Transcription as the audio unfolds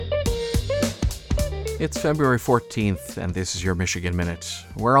It's February 14th, and this is your Michigan Minute,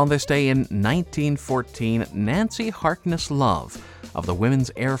 where on this day in 1914, Nancy Harkness Love of the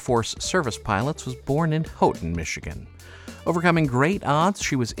Women's Air Force Service Pilots was born in Houghton, Michigan. Overcoming great odds,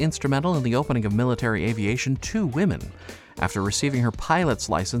 she was instrumental in the opening of military aviation to women. After receiving her pilot's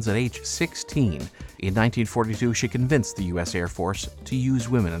license at age 16, in 1942 she convinced the U.S. Air Force to use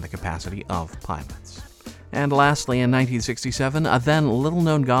women in the capacity of pilots. And lastly, in 1967, a then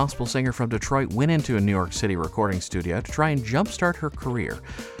little-known gospel singer from Detroit went into a New York City recording studio to try and jumpstart her career.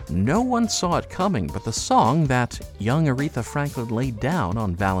 No one saw it coming, but the song that young Aretha Franklin laid down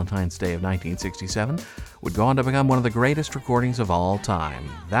on Valentine's Day of 1967 would go on to become one of the greatest recordings of all time.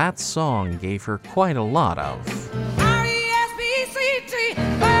 That song gave her quite a lot of R-E-S-P-E-C-T,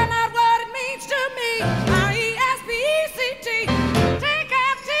 find out what it means to me. R-E-S-P-E-C-T, take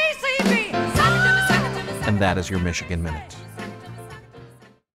out T-C-B. And that is your Michigan Minute.